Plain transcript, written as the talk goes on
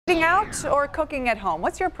out or cooking at home?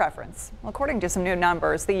 What's your preference? Well, according to some new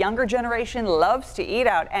numbers, the younger generation loves to eat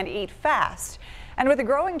out and eat fast. And with a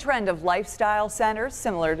growing trend of lifestyle centers,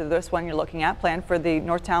 similar to this one you're looking at, planned for the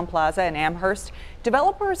Northtown Plaza in Amherst,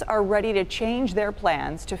 developers are ready to change their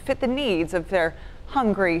plans to fit the needs of their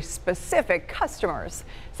hungry, specific customers.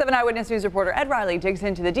 7 Eyewitness News reporter Ed Riley digs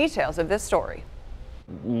into the details of this story.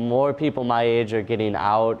 More people my age are getting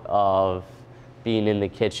out of being in the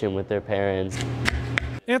kitchen with their parents.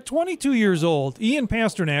 At 22 years old, Ian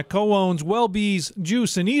Pasternak co-owns Well-Be's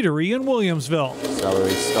Juice and Eatery in Williamsville.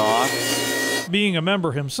 Celery stalks. Being a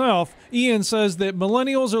member himself, Ian says that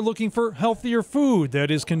millennials are looking for healthier food that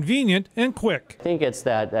is convenient and quick. I think it's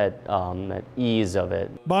that ease of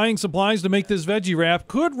it. Buying supplies to make this veggie wrap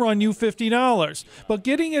could run you $50, but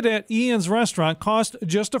getting it at Ian's restaurant cost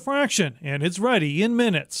just a fraction, and it's ready in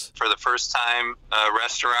minutes. For the first time,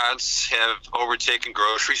 restaurants have overtaken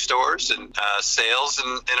grocery stores and sales in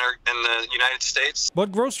the United States.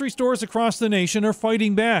 But grocery stores across the nation are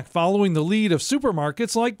fighting back, following the lead of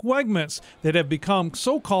supermarkets like Wegmans that have become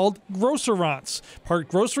so-called grocerants, part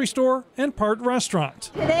grocery store and part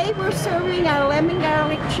restaurant. Today we're serving our lemon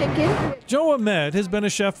garlic chicken. Joe Ahmed has been a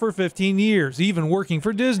chef for 15 years, even working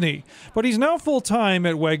for Disney. But he's now full-time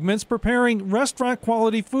at Wegmans preparing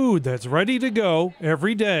restaurant-quality food that's ready to go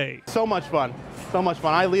every day. So much fun. So much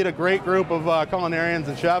fun. I lead a great group of culinarians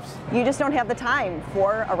and chefs. You just don't have the time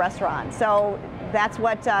for a restaurant, so that's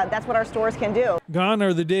what our stores can do. Gone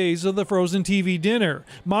are the days of the frozen TV dinner.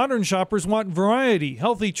 Modern shoppers want variety,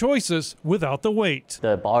 healthy choices without the wait.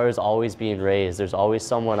 The bar is always being raised. There's always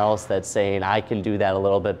someone else that's saying, I can do that a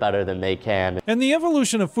little bit better than they can. And the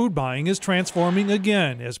evolution of food buying is transforming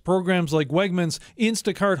again as programs like Wegmans'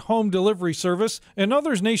 Instacart home delivery service and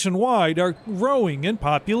others nationwide are growing in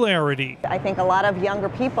popularity. I think a lot of younger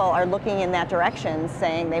people are looking in that direction,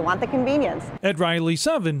 saying they want the convenience. Ed Riley,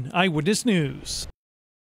 7 Eyewitness News.